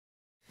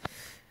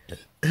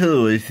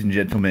Hello, ladies and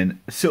gentlemen.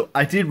 So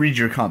I did read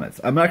your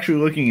comments. I'm actually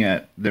looking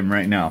at them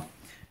right now.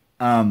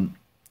 And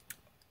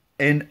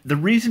the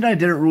reason I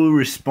didn't really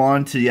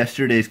respond to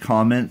yesterday's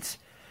comments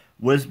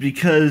was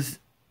because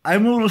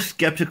I'm a little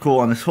skeptical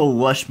on this whole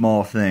Lush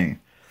Mall thing.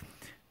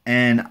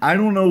 And I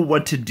don't know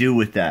what to do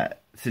with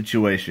that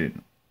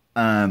situation.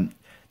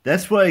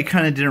 That's why I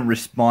kind of didn't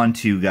respond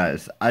to you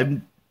guys.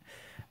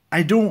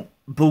 I don't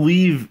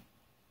believe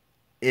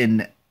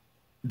in...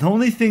 The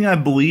only thing I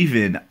believe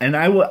in, and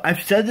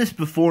I've said this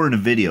before in a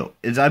video,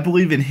 is I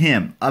believe in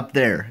Him, up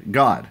there,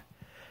 God.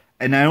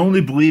 And I only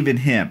believe in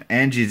Him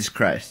and Jesus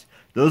Christ.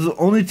 Those are the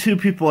only two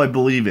people I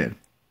believe in.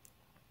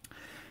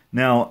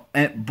 Now,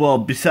 well,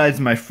 besides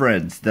my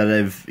friends that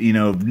I've,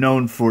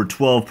 known for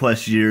 12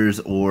 plus years,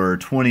 or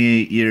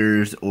 28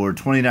 years, or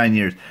 29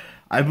 years,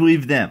 I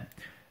believe them.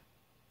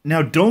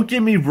 Now, don't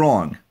get me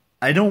wrong.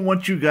 I don't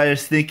want you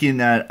guys thinking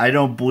that I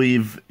don't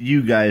believe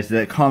you guys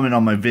that comment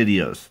on my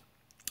videos.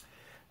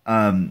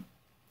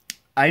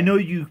 I know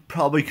you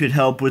probably could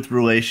help with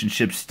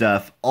relationship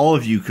stuff. All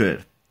of you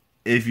could,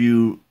 if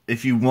you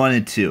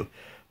wanted to.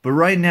 But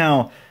right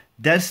now,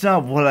 that's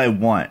not what I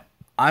want.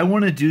 I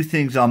want to do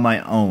things on my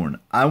own.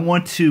 I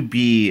want to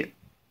be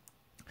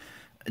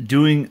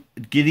getting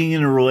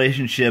in a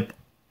relationship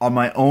on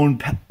my own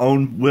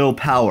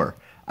willpower.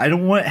 I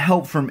don't want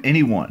help from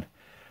anyone.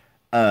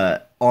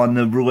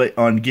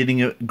 On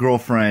getting a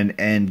girlfriend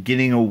and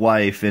getting a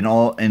wife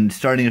and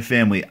starting a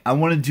family. I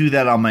want to do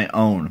that on my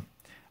own.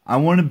 I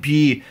want to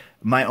be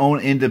my own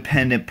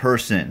independent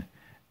person,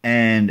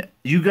 and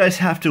you guys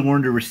have to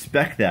learn to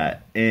respect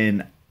that.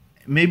 And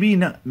maybe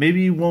not,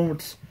 maybe you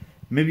won't,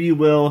 maybe you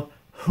will.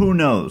 Who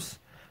knows?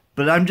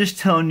 But I'm just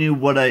telling you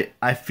what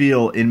I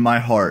feel in my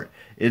heart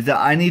is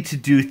that I need to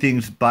do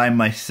things by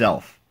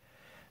myself.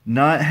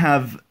 Not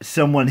have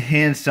someone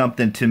hand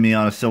something to me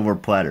on a silver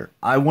platter.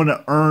 I want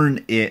to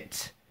earn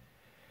it.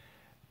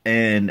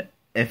 And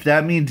if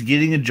that means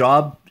getting a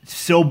job,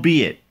 so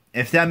be it.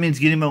 If that means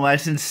getting my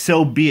license,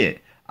 so be it.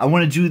 I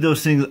want to do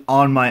those things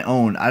on my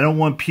own. I don't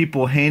want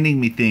people handing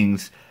me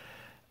things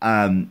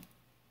and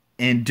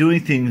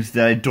doing things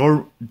that I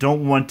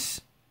don't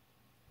want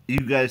you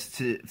guys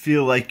to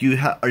feel like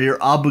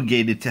you're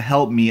obligated to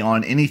help me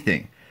on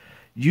anything.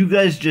 You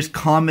guys just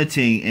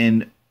commenting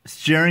and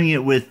sharing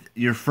it with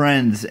your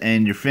friends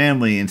and your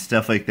family and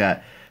stuff like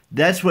that.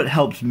 That's what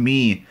helps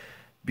me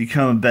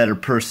become a better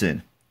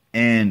person.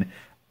 And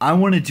I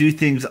want to do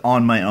things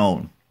on my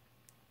own.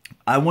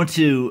 I want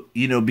to,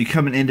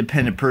 become an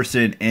independent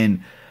person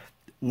and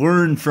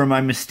learn from my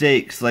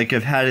mistakes like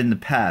I've had in the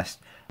past.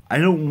 I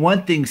don't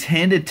want things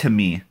handed to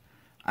me.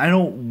 I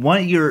don't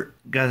want your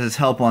guys'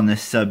 help on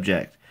this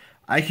subject.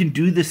 I can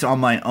do this on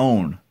my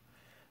own.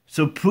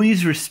 So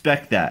please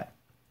respect that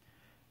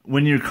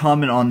when you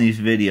comment on these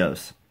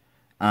videos.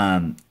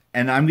 And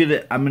I'm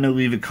gonna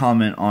leave a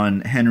comment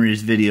on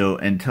Henry's video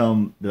and tell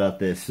him about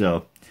this.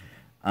 So,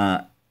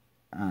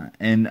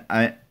 and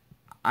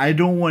I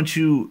don't want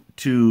you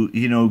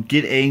to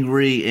get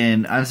angry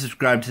and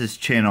unsubscribe to this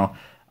channel.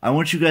 I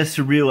want you guys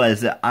to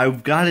realize that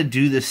I've got to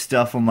do this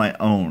stuff on my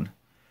own,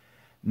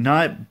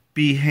 not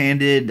be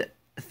handed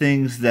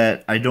things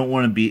that I don't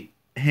want to be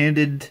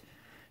handed.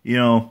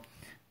 I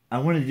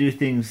want to do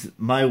things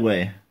my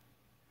way.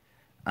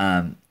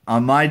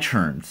 On my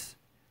terms.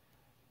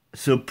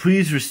 So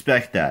please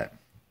respect that.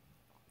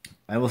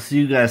 I will see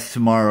you guys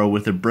tomorrow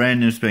with a brand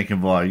new spanking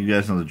vlog. You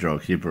guys know the drill.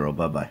 Keep it real.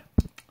 Bye-bye.